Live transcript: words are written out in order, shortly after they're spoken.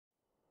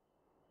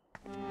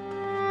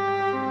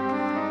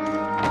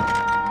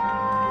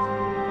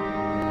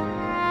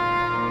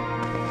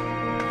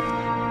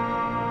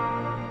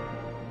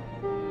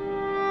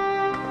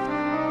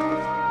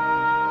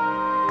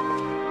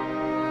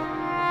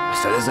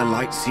So there's a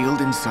light sealed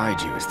inside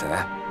you, is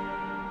there?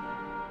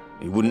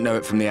 You wouldn't know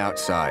it from the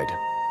outside.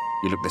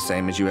 You look the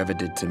same as you ever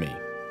did to me.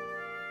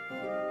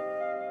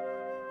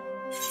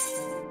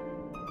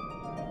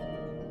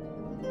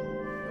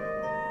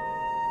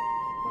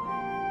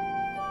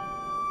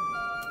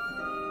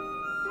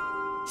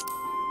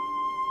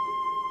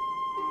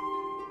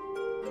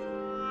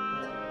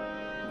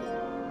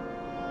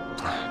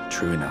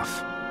 True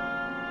enough.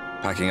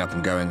 Packing up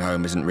and going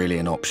home isn't really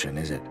an option,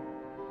 is it?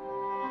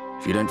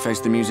 If you don't face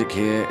the music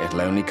here,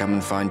 it'll only come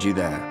and find you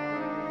there.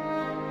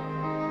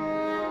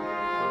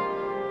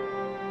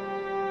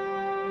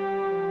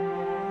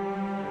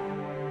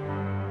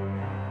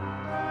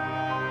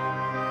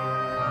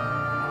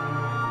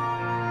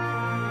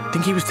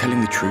 Think he was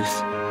telling the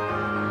truth?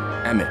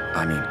 Emmett,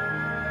 I mean.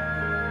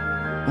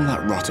 All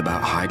that rot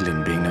about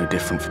Hydaelyn being no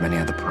different from any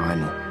other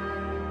primal.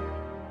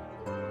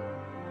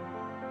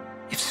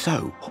 If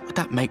so, what would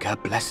that make her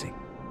blessing?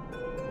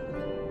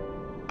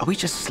 Are we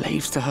just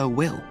slaves to her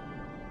will?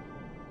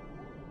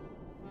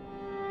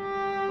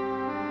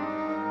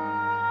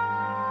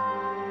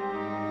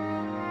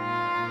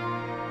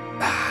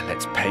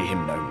 Let's pay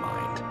him no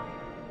mind.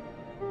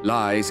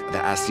 Lies the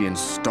Ascian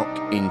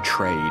stock in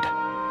trade.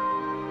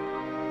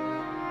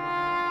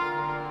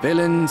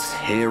 Villains,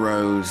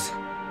 heroes,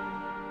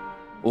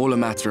 all a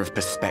matter of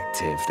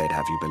perspective, they'd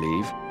have you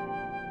believe.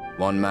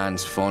 One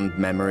man's fond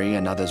memory,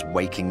 another's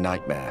waking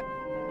nightmare.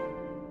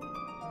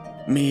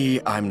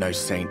 Me, I'm no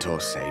saint or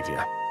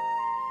savior.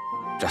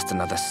 Just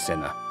another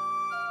sinner.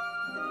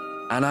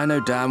 And I know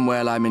damn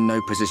well I'm in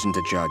no position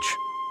to judge.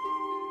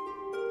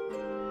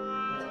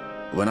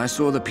 When I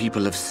saw the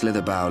people of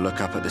Slitherbough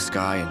look up at the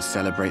sky and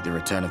celebrate the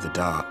return of the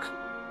dark,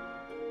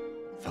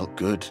 it felt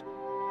good.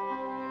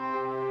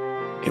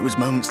 It was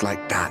moments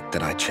like that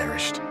that I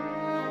cherished.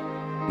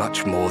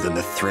 Much more than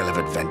the thrill of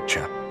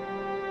adventure.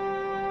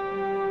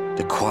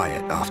 The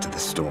quiet after the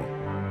storm.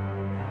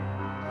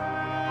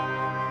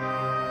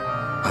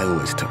 I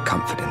always took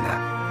comfort in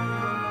that.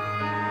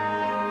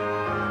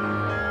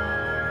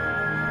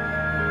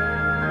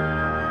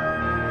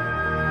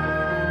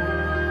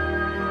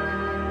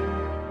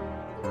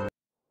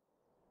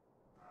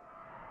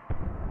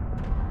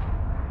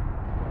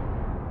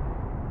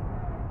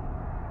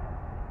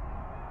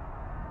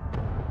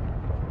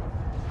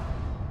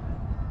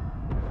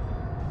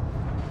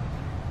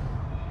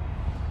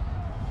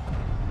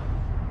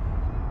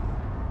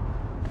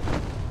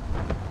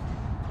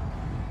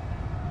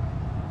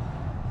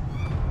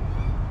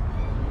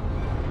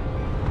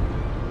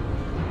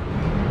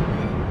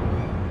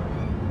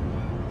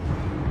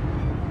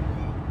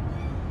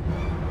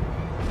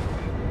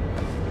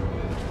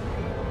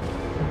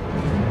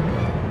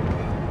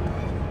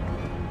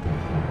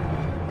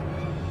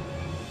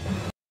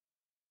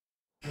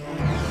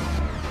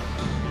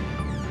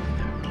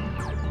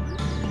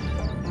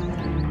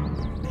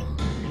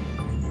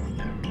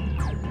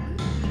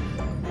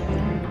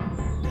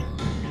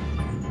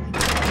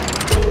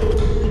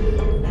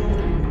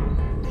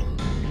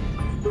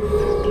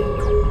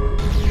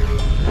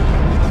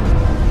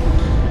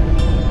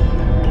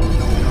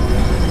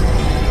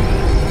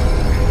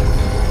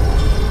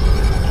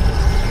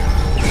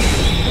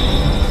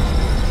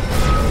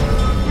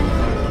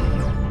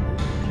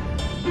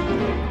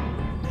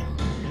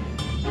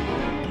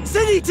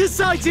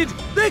 Sighted!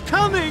 They're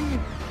coming!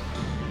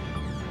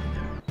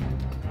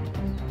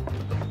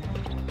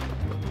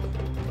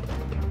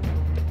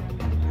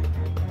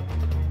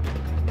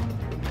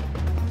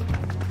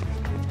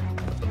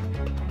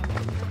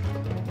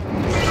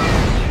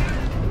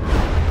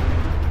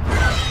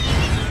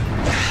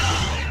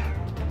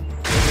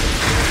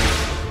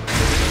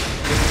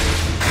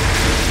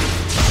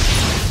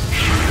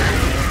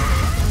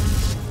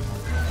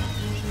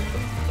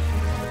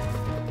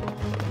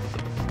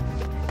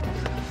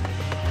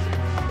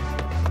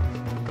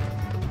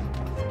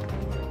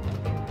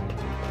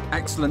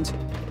 Excellent.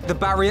 The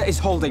barrier is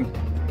holding.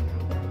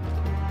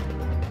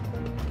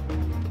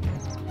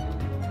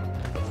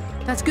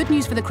 That's good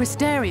news for the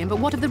Crystarian, but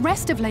what of the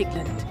rest of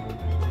Lakeland?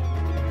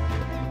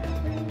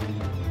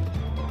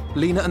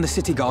 Lena and the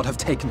City Guard have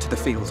taken to the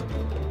field.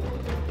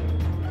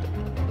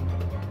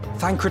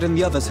 Thancred and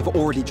the others have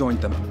already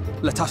joined them.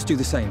 Let us do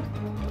the same.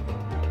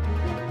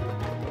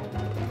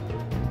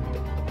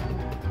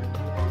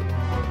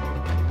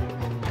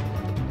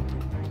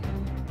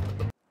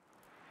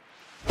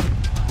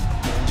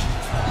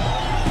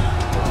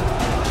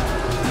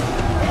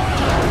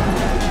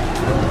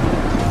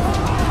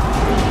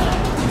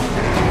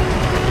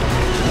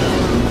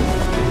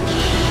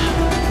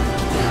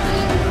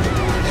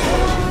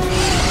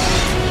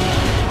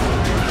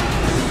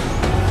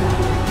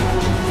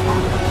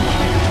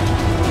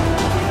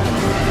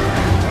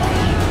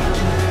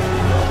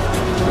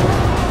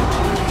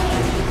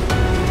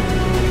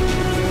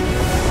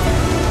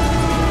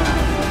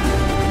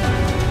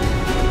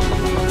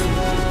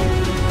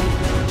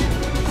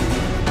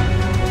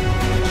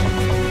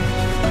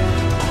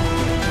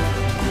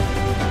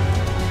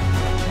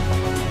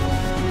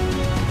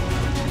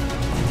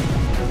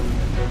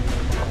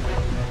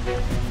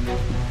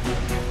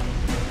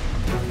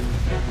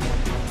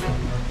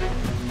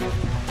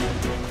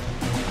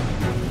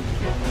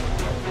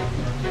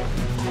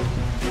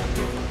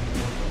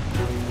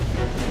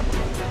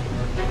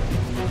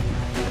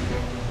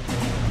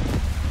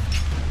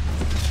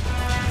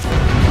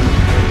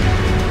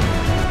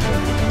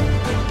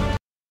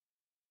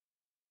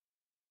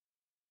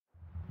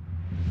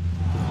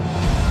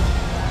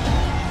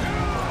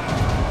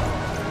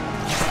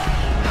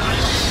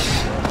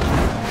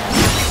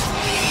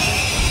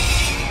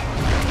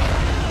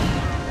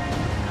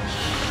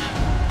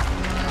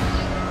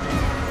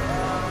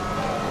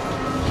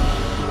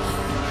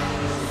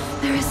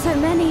 so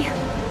many.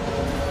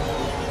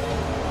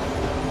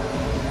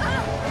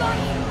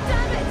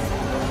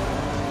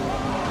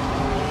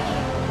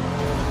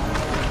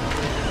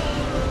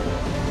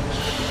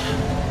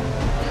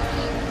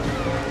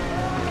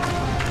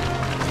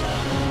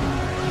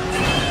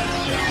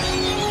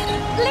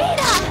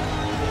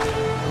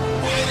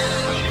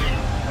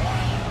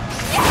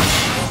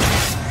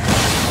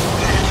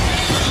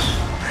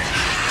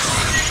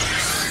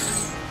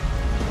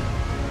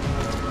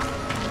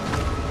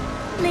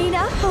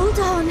 Hold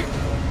on.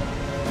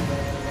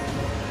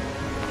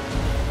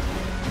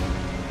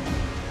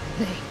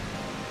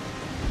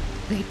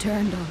 They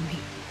turned on me.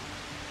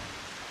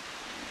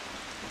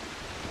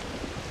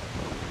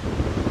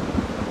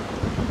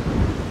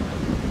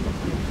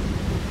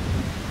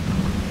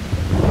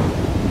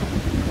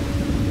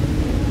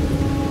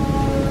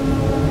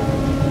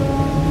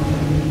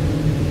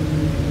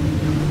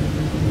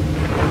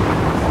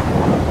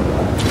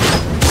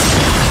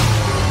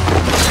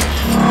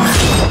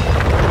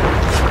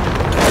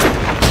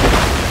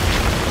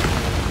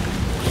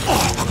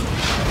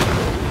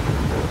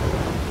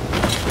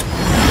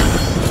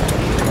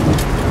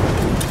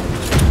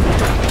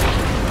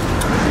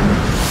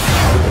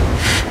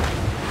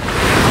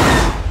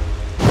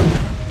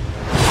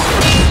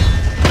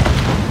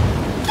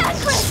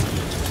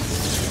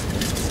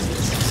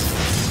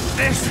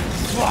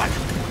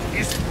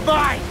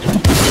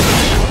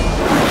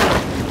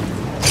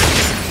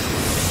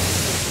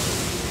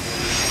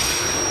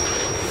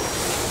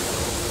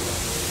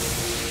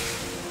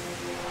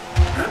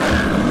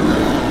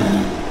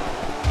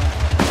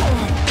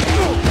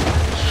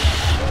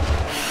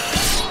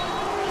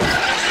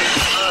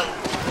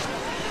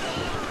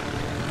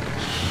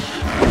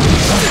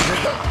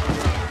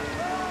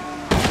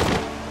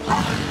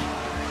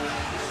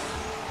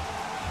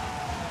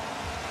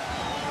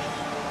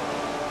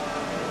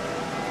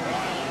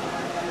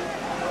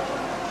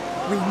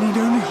 We need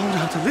only hold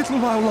out a little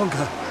while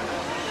longer.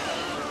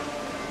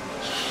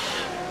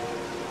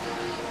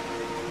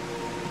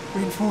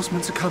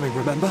 Reinforcements are coming,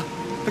 remember?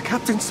 The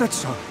captain said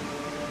so.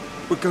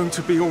 We're going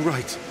to be all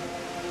right.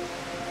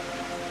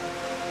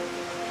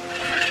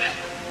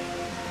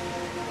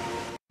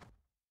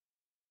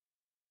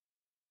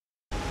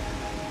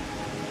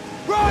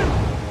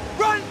 Run!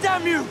 Run,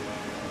 damn you!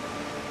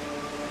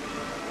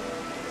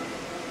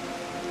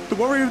 The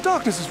Warrior of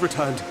Darkness has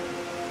returned.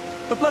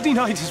 The Bloody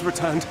Knight has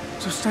returned,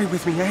 so stay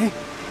with me, eh?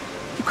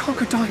 You can't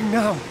go dying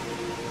now.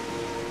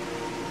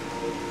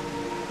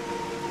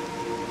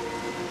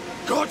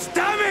 God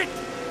damn it!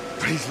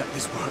 Please let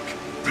this work.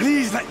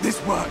 Please let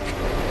this work.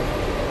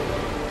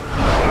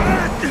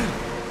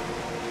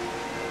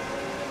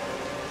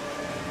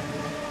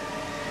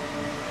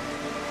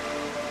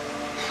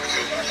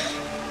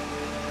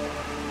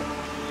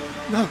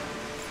 No,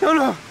 no,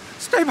 no!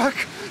 Stay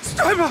back!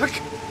 Stay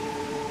back!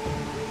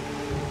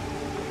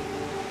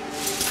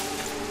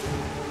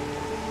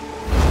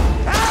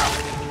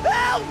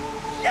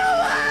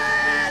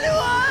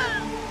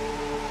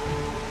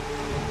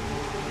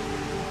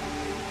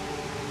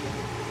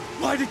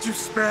 Why did you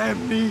spare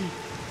me?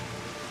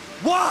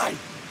 Why?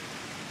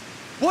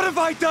 What have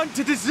I done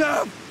to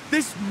deserve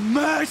this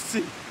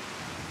mercy?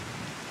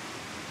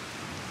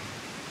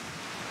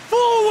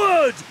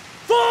 Forward!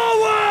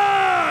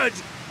 Forward!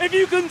 If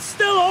you can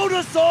still hold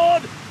a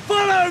sword,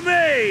 follow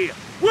me!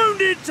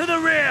 Wounded to the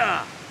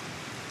rear!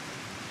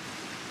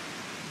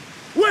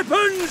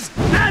 Weapons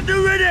at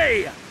the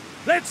ready!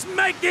 Let's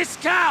make this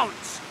count!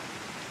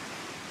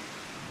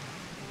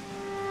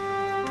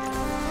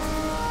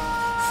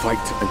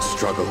 Fight and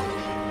struggle.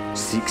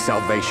 Seek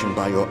salvation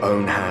by your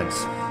own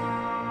hands.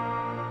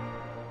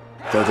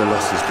 Though the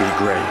losses be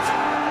grave,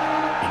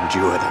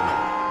 endure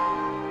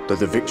them. Though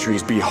the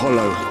victories be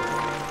hollow,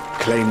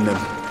 claim them.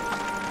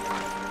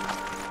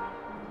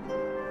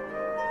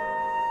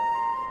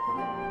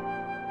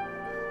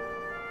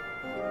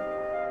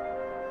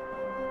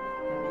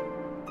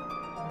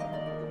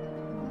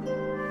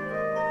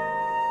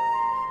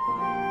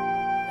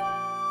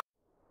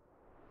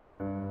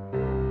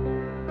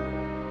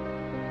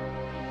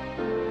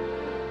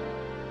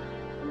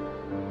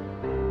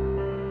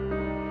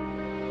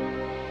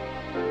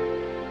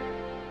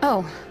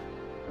 Oh,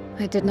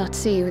 I did not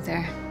see you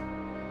there.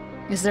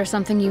 Is there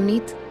something you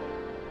need?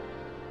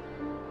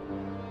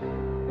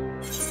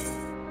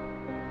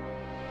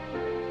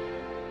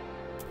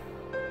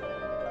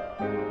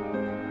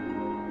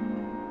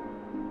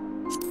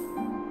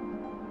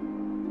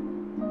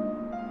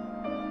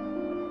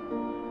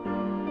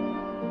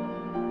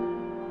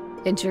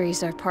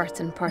 Injuries are part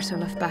and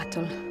parcel of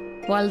battle.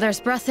 While there's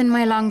breath in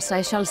my lungs,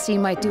 I shall see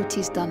my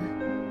duties done.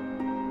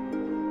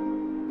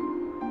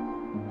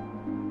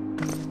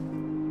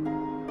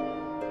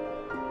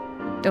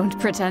 Don't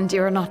pretend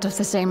you're not of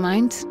the same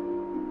mind.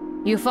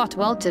 You fought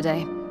well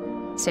today.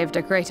 Saved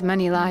a great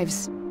many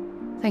lives.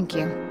 Thank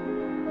you.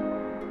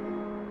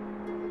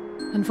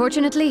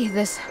 Unfortunately,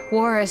 this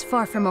war is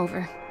far from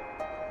over.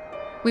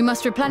 We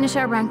must replenish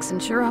our ranks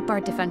and shore up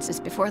our defenses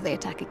before they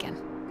attack again.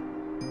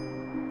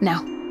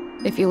 Now,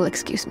 if you will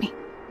excuse me.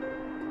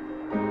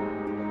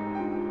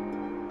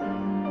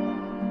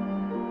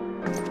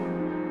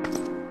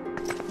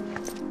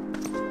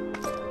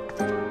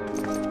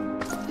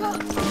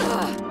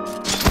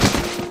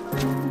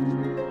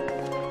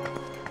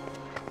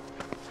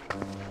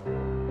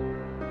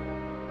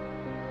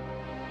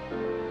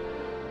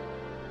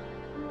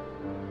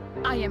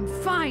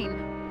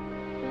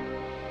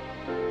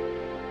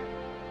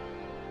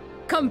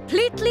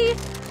 Completely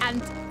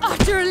and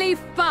utterly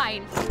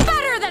fine.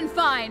 Better than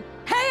fine.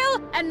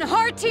 Hale and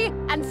hearty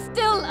and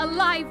still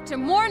alive to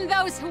mourn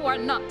those who are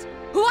not.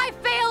 Who I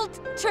failed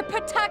to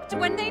protect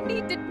when they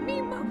needed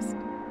me most.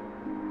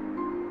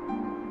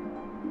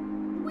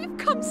 We've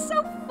come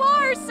so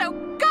far, so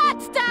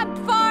goddamn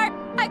far!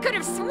 I could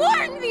have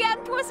sworn the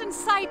end was in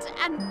sight,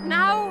 and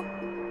now...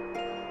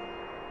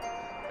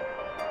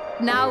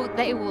 Now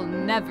they will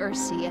never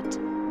see it.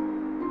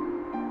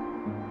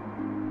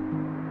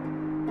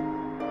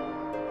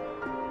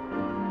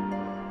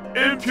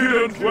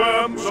 Impudent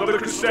worms of the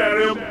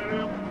Crystarium!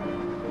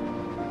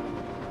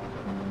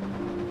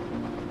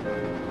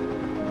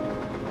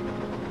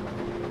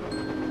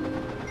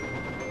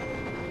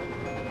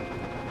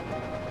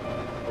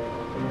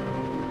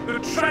 The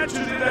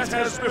tragedy that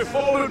has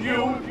befallen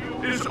you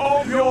is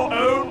of your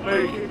own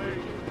making.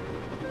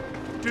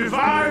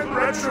 Divine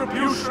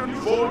retribution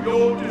for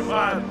your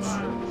defiance.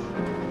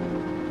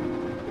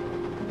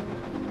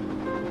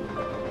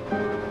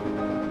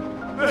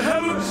 The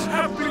heavens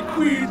have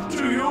bequeathed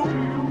to you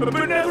a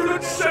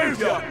benevolent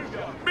savior,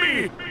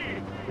 me.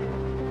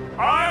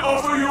 I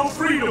offer you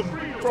freedom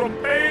from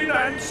pain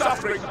and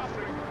suffering,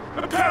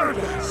 a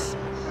paradise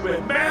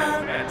where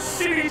man and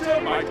sin-eater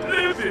might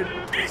live in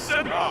peace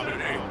and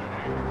harmony.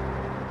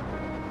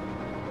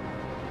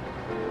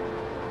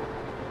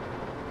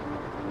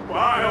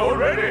 Why,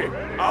 already,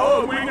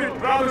 our winged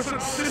brothers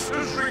and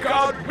sisters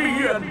regard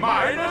me and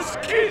mine as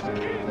kin,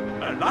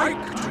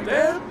 alike to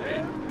them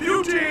in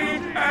beauty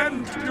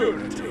and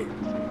purity.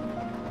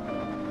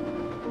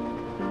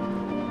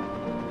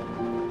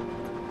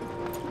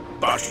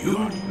 But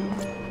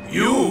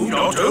you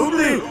not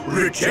only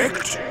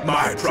reject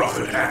my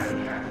prophet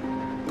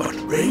hand, but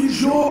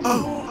raise your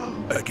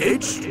own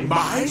against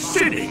my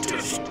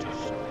sin-eaters.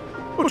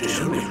 It is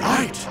only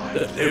right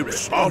that they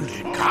respond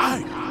in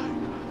kind.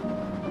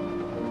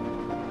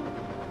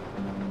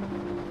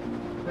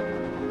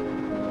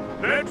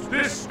 Let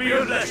this be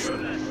a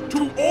lesson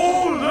to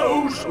all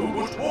those who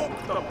would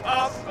walk the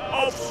path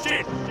of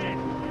sin.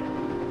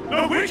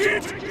 The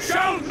wicked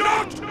shall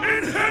not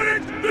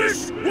inherit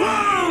this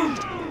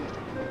world!